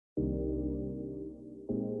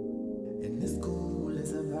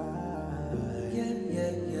And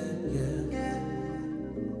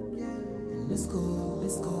it's cool.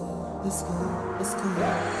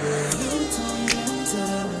 Yeah, you tuned into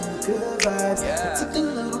the new good vibes. I took a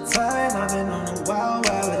little time, I've been on a wild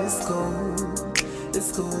ride, but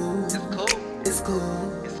it's cool.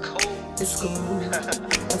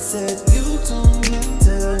 I said you tuned into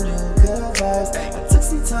the new good vibes. I took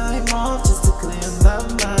some time off just to clear my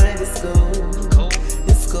mind. It's cool.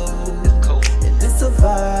 And it's a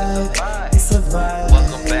vibe.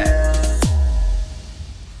 Welcome back.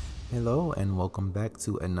 Hello and welcome back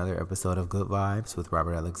to another episode of Good Vibes with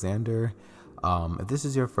Robert Alexander. If this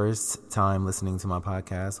is your first time listening to my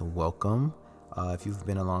podcast, welcome. If you've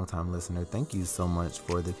been a long time listener, thank you so much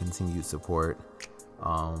for the continued support.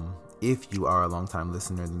 If you are a long time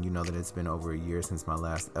listener, then you know that it's been over a year since my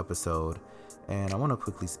last episode. And I want to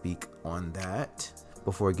quickly speak on that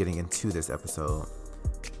before getting into this episode.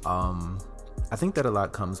 I think that a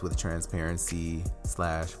lot comes with transparency /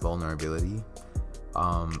 vulnerability.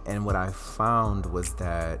 And what I found was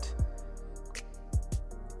that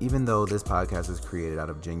even though this podcast was created out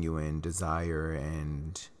of genuine desire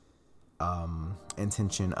and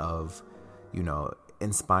intention of,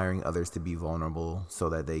 inspiring others to be vulnerable so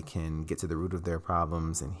that they can get to the root of their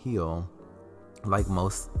problems and heal, like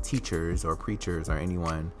most teachers or preachers or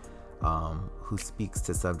anyone who speaks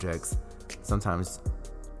to subjects, sometimes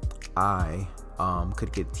I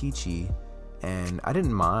could get teachy, and I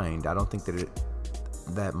didn't mind. I don't think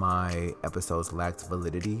that my episodes lacked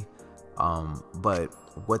validity, but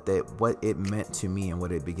what it meant to me and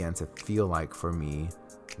what it began to feel like for me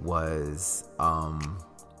was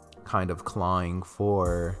kind of clawing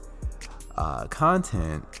for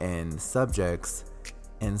content and subjects,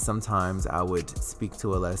 and sometimes I would speak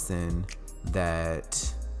to a lesson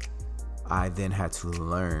that I then had to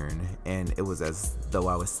learn, and it was as though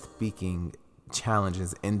I was speaking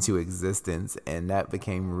challenges into existence, and that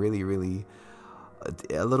became really, really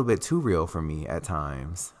a little bit too real for me at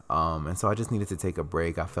times. And so I just needed to take a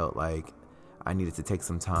break. I felt like I needed to take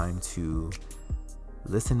some time to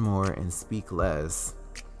listen more and speak less.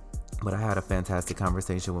 But I had a fantastic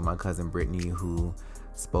conversation with my cousin Brittany, who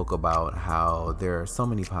spoke about how there are so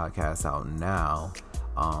many podcasts out now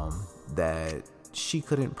that she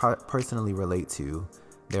couldn't personally relate to.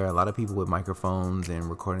 There are a lot of people with microphones and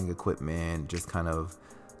recording equipment just kind of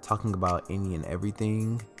talking about any and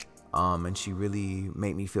everything. And she really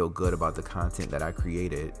made me feel good about the content that I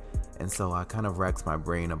created. And so I kind of racked my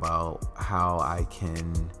brain about how I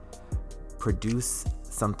can produce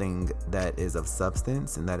something that is of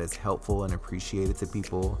substance and that is helpful and appreciated to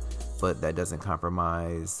people, but that doesn't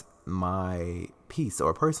compromise my peace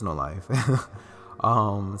or personal life.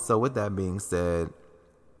 So with that being said,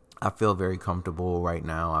 I feel very comfortable right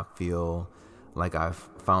now. I feel like I've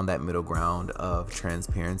found that middle ground of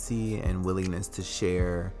transparency and willingness to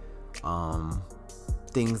share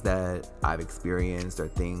things that I've experienced or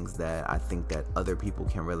things that I think that other people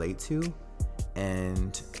can relate to,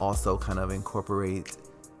 and also kind of incorporate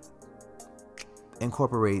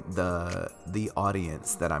the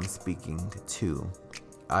audience that I'm speaking to.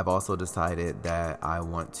 I've also decided that I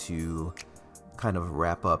want to kind of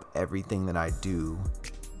wrap up everything that I do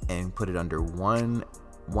and put it under one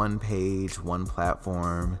page, one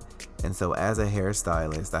platform. And so as a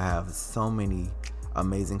hairstylist, I have so many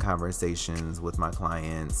amazing conversations with my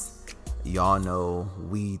clients. Y'all know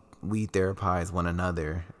we therapize one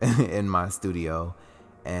another in my studio,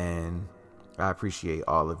 and I appreciate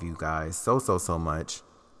all of you guys so much.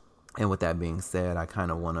 And with that being said, I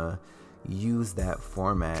kind of want to use that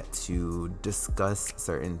format to discuss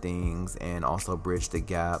certain things and also bridge the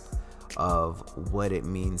gap of what it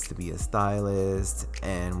means to be a stylist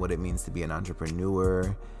and what it means to be an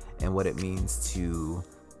entrepreneur and what it means to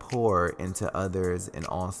pour into others and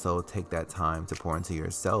also take that time to pour into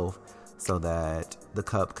yourself so that the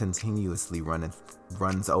cup continuously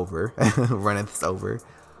runs over.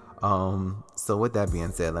 So with that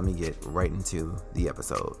being said, let me get right into the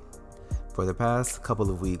episode. For the past couple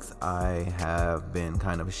of weeks, I have been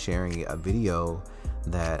kind of sharing a video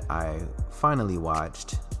that I finally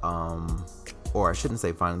watched, or I shouldn't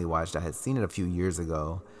say finally watched. I had seen it a few years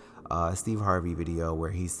ago. Steve Harvey video where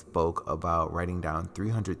he spoke about writing down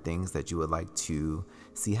 300 things that you would like to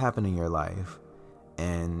see happen in your life.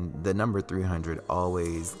 And the number 300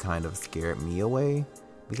 always kind of scared me away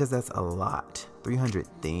because that's a lot. 300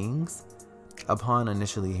 things. Upon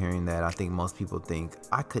initially hearing that, I think most people think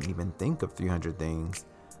I couldn't even think of 300 things.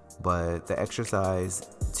 But the exercise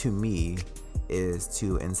to me is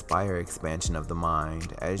to inspire expansion of the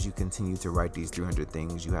mind. As you continue to write these 300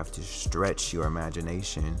 things, you have to stretch your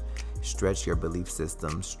imagination, stretch your belief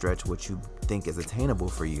system, stretch what you think is attainable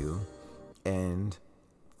for you. And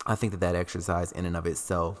I think that exercise in and of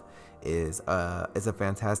itself is a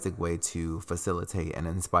fantastic way to facilitate and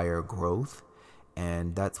inspire growth.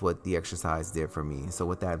 And that's what the exercise did for me. So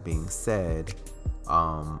with that being said,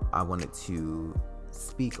 I wanted to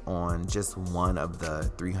speak on just one of the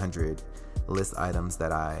 300 list items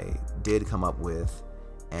that I did come up with.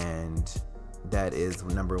 And that is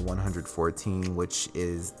number 114, which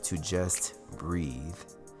is to just breathe.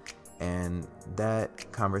 And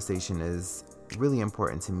that conversation is really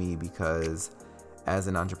important to me because as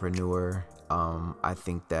an entrepreneur, I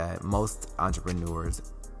think that most entrepreneurs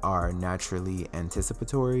are naturally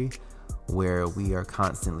anticipatory, where we are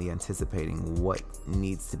constantly anticipating what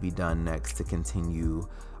needs to be done next to continue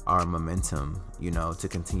our momentum, to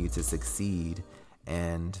continue to succeed.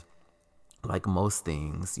 And like most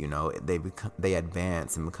things, they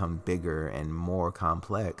advance and become bigger and more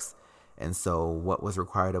complex. And so what was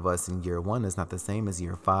required of us in year 1 is not the same as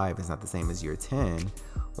year 5, is not the same as year 10,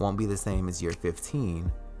 won't be the same as year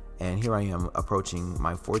 15. And here I am approaching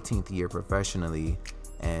my 14th year professionally.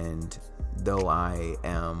 And though I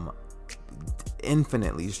am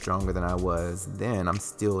infinitely stronger than I was then, I'm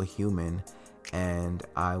still human. And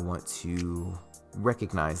I want to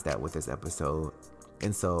recognize that with this episode.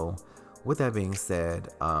 And so with that being said,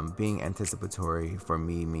 being anticipatory for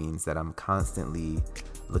me means that I'm constantly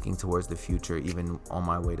looking towards the future, even on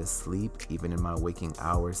my way to sleep, even in my waking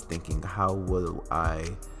hours, thinking, how will I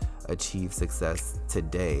achieve success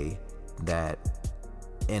today that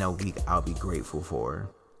in a week I'll be grateful for?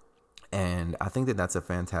 And I think that that's a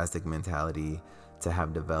fantastic mentality to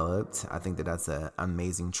have developed. I think that that's an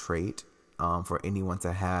amazing trait for anyone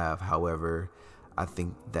to have. However, I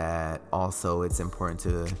think that also it's important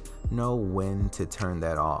to know when to turn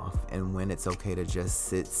that off and when it's okay to just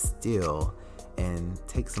sit still and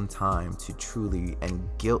take some time to truly and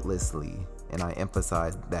guiltlessly, and I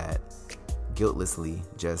emphasize that, guiltlessly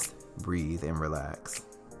just breathe and relax.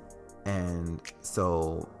 And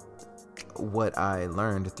so what I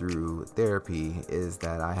learned through therapy is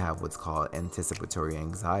that I have what's called anticipatory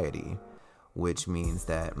anxiety, which means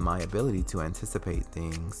that my ability to anticipate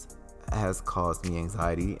things has caused me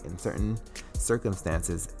anxiety in certain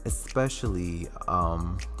circumstances, especially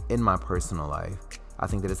in my personal life. I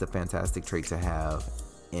think that it's a fantastic trait to have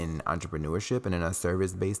in entrepreneurship and in a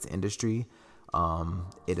service-based industry.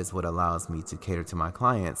 It is what allows me to cater to my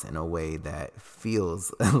clients in a way that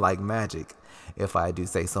feels like magic, if I do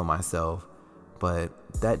say so myself. But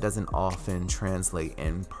that doesn't often translate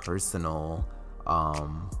in my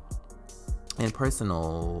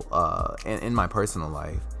personal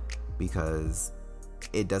life, because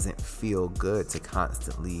it doesn't feel good to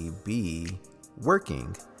constantly be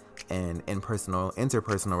working. And in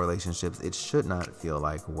interpersonal relationships, it should not feel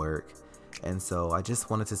like work. And so I just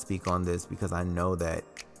wanted to speak on this because I know that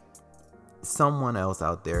someone else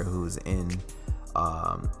out there who's in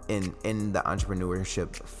the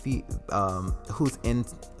entrepreneurship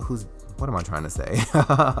what am I trying to say?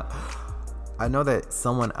 I know that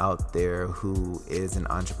someone out there who is an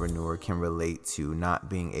entrepreneur can relate to not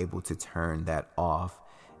being able to turn that off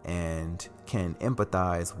and can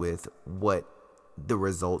empathize with what the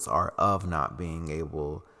results are of not being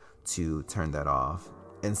able to turn that off.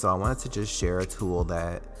 And so I wanted to just share a tool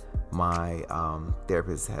that my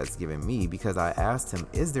therapist has given me, because I asked him,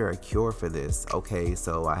 is there a cure for this? Okay,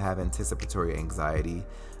 so I have anticipatory anxiety.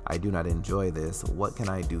 I do not enjoy this. What can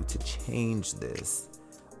I do to change this?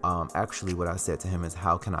 Actually, what I said to him is,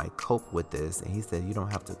 how can I cope with this? And he said, you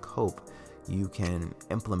don't have to cope. You can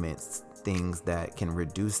implement things that can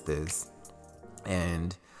reduce this.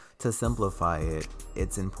 And to simplify it,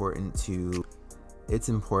 it's important to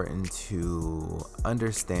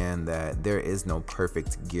understand that there is no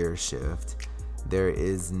perfect gear shift. There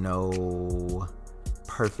is no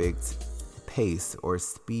perfect pace or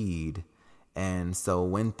speed. And so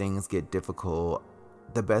when things get difficult,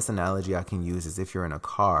 the best analogy I can use is if you're in a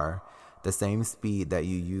car, the same speed that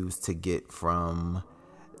you use to get from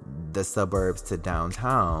the suburbs to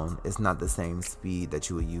downtown is not the same speed that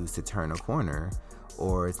you would use to turn a corner,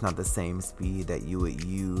 or it's not the same speed that you would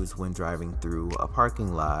use when driving through a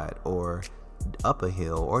parking lot or up a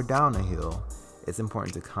hill or down a hill. It's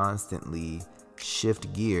important to constantly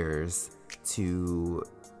shift gears to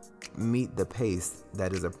meet the pace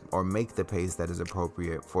that is or make the pace that is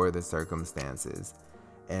appropriate for the circumstances.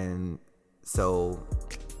 And so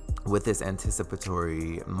with this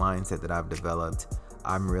anticipatory mindset that I've developed,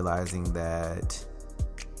 I'm realizing that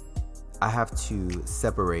I have to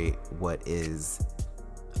separate what is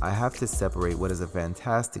a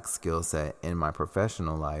fantastic skill set in my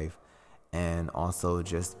professional life, and also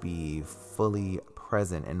just be fully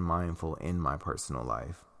present and mindful in my personal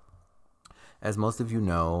life. As most of you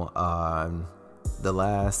know, the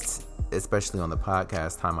last, especially on the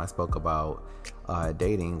podcast, time I spoke about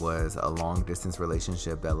dating was a long distance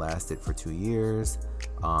relationship that lasted for 2 years.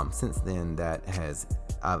 Since then, that has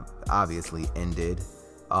obviously ended.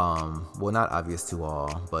 Well, not obvious to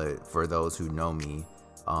all, but for those who know me,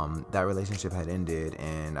 that relationship had ended,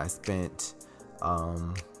 and I spent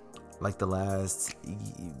like the last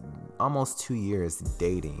almost 2 years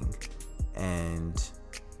dating, and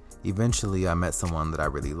eventually I met someone that I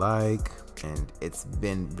really like, and it's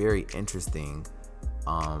been very interesting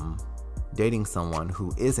dating someone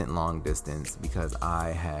who isn't long distance, because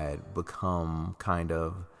I had become kind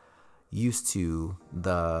of used to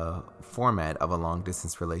the format of a long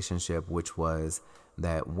distance relationship, which was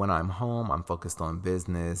that when I'm home, I'm focused on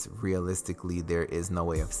business. Realistically, there is no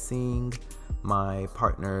way of seeing my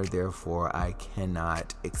partner, therefore I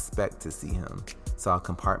cannot expect to see him. So I'll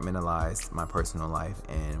compartmentalize my personal life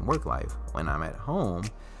and work life. When I'm at home,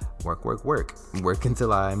 work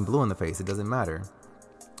until I'm blue in the face. It doesn't matter.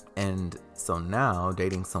 And so now,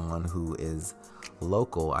 dating someone who is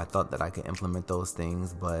local, I thought that I could implement those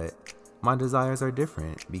things, but my desires are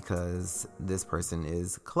different because this person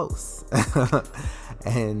is close.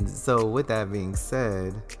 And so with that being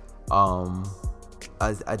said,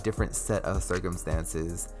 a different set of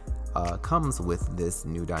circumstances comes with this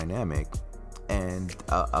new dynamic. And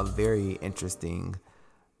a very interesting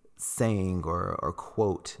saying or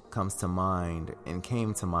quote comes to mind, and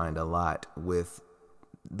came to mind a lot with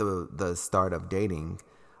the start of dating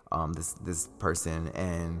this person,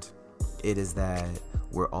 and it is that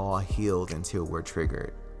we're all healed until we're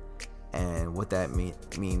triggered. And what that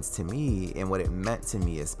means to me, and what it meant to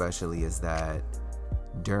me especially, is that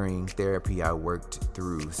during therapy I worked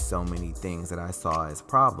through so many things that I saw as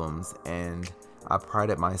problems, and I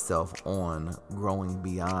prided myself on growing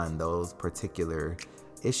beyond those particular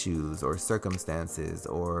issues or circumstances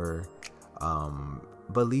or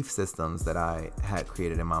belief systems that I had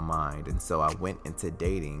created in my mind. And so I went into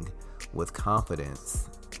dating with confidence.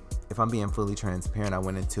 If I'm being fully transparent, I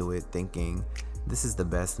went into it thinking, this is the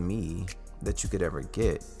best me that you could ever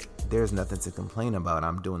get. There's nothing to complain about.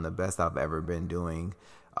 I'm doing the best I've ever been doing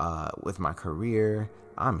with my career.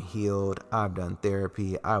 I'm healed. I've done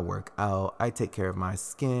therapy. I work out. I take care of my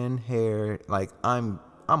skin, hair. Like I'm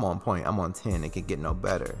on point. I'm on 10. It could get no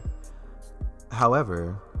better.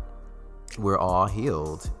 However, we're all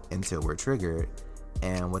healed until we're triggered.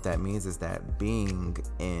 And what that means is that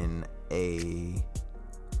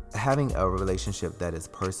having a relationship that is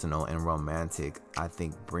personal and romantic, I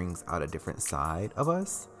think brings out a different side of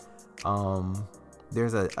us.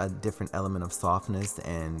 There's a different element of softness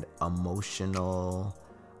and emotional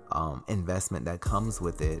investment that comes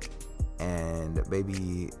with it. And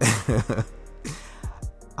baby,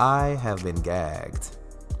 I have been gagged.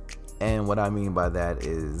 And what I mean by that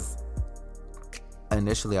is,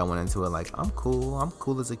 initially I went into it like, I'm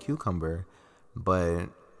cool as a cucumber. But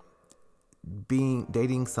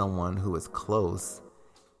dating someone who is close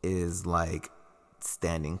is like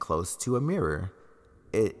standing close to a mirror.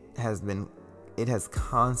 It has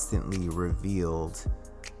constantly revealed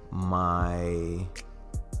my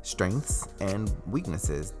strengths and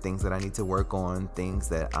weaknesses, things that I need to work on, things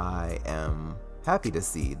that I am happy to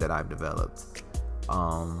see that I've developed.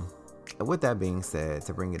 And with that being said,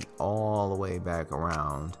 to bring it all the way back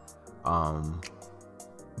around,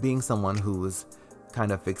 being someone who's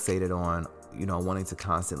kind of fixated on, wanting to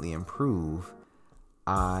constantly improve,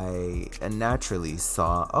 I naturally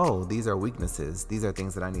saw, these are weaknesses. These are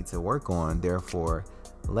things that I need to work on. Therefore,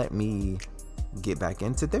 let me get back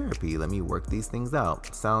into therapy. Let me work these things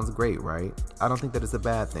out. Sounds great, right? I don't think that it's a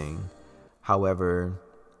bad thing. However,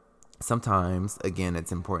 sometimes, again,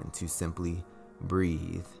 it's important to simply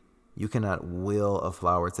breathe. You cannot will a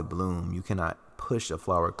flower to bloom. You cannot push a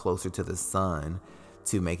flower closer to the sun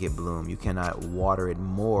to make it bloom. You cannot water it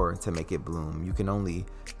more to make it bloom. You can only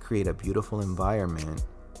create a beautiful environment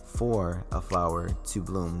for a flower to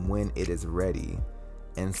bloom when it is ready.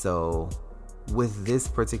 And so with this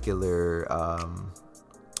particular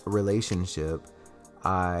relationship,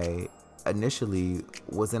 I initially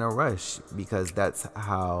was in a rush because that's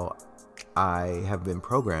how I have been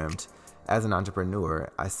programmed as an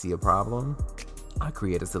entrepreneur. I see a problem, I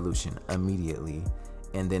create a solution immediately,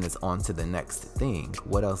 and then it's on to the next thing.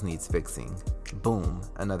 What else needs fixing? Boom,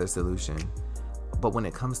 another solution. But when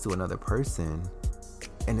it comes to another person,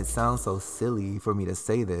 and it sounds so silly for me to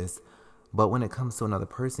say this, but when it comes to another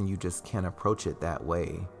person, you just can't approach it that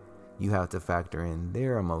way. You have to factor in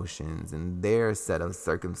their emotions and their set of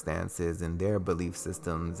circumstances and their belief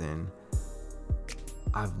systems. And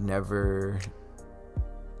I've never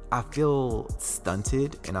I feel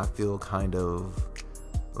stunted and I feel kind of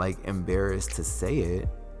like embarrassed to say it,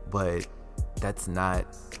 but that's not,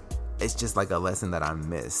 it's just like a lesson that I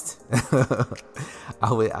missed.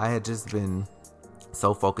 I had just been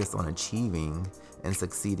so focused on achieving and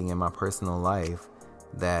succeeding in my personal life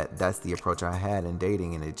that's the approach I had in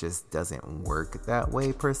dating, and it just doesn't work that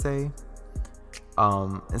way per se.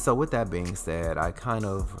 And so with that being said, I kind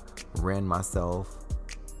of ran myself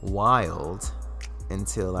wild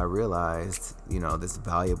until I realized, this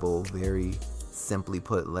valuable, very simply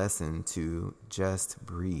put lesson to just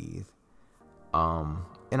breathe.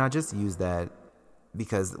 And I just use that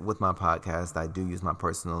because with my podcast, I do use my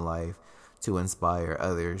personal life to inspire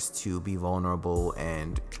others to be vulnerable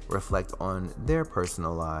and reflect on their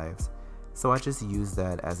personal lives. So I just use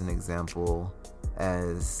that as an example,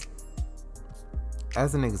 as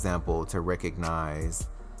an example to recognize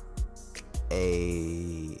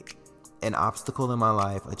an obstacle in my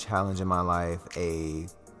life, a challenge in my life, a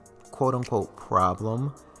quote unquote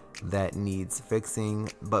problem that needs fixing,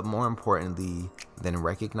 but more importantly than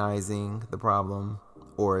recognizing the problem,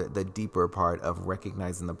 or the deeper part of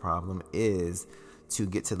recognizing the problem, is to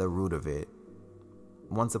get to the root of it.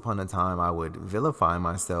 Once upon a time, I would vilify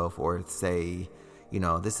myself or say,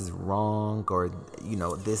 this is wrong, or,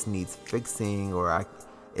 this needs fixing, or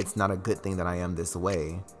it's not a good thing that I am this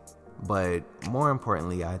way. But more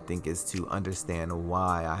importantly, I think, is to understand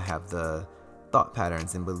why I have the thought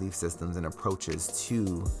patterns and belief systems and approaches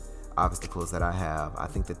to obstacles that I have. I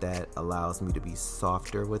think that allows me to be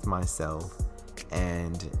softer with myself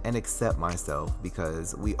and accept myself,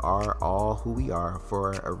 because we are all who we are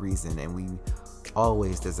for a reason, and we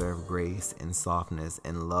always deserve grace and softness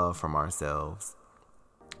and love from ourselves.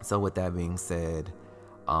 So with that being said,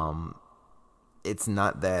 it's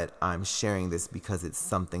not that I'm sharing this because it's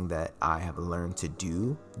something that I have learned to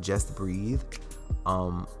do, just breathe,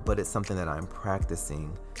 but it's something that I'm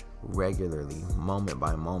practicing regularly, moment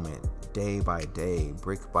by moment, day by day,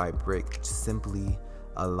 brick by brick, simply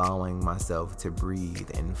allowing myself to breathe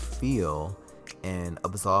and feel and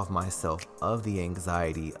absolve myself of the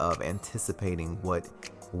anxiety of anticipating what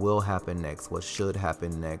will happen next, what should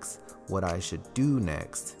happen next, what I should do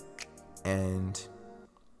next. And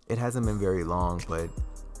it hasn't been very long, but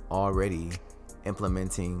already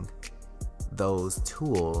implementing those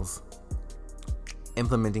tools,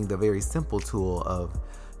 implementing the very simple tool of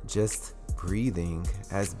just breathing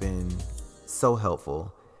has been so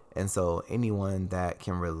helpful. And so anyone that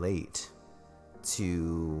can relate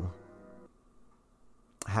to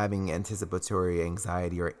having anticipatory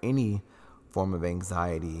anxiety or any form of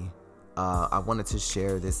anxiety, I wanted to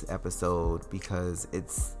share this episode because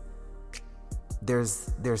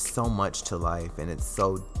there's so much to life, and it's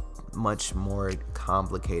so much more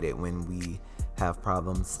complicated when we have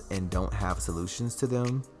problems and don't have solutions to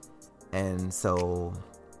them. And so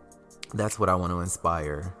that's what I want to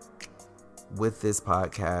inspire. With this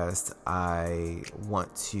podcast, I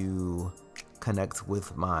want to connect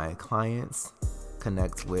with my clients,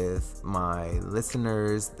 connect with my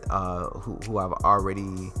listeners who've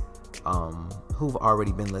already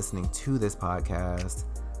been listening to this podcast,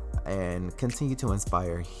 and continue to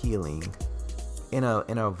inspire healing in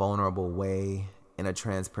a vulnerable way, in a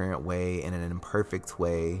transparent way, in an imperfect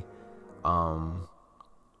way,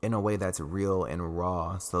 in a way that's real and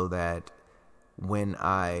raw, so that when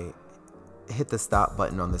I hit the stop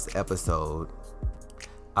button on this episode,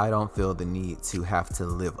 I don't feel the need to have to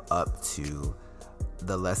live up to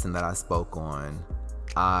the lesson that I spoke on.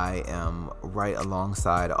 I am right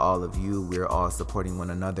alongside all of you. We're all supporting one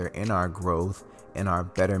another in our growth, in our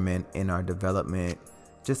betterment, in our development,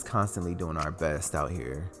 just constantly doing our best out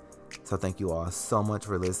here. So thank you all so much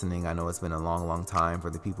for listening. I know it's been a long time for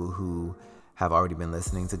the people who have already been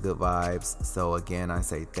listening to Good Vibes. So again, I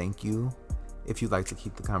say thank you. If you'd like to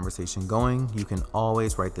keep the conversation going, you can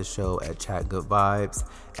always write the show at Chat Good Vibes.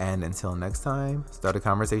 And until next time, start a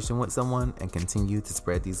conversation with someone and continue to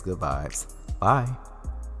spread these good vibes. Bye.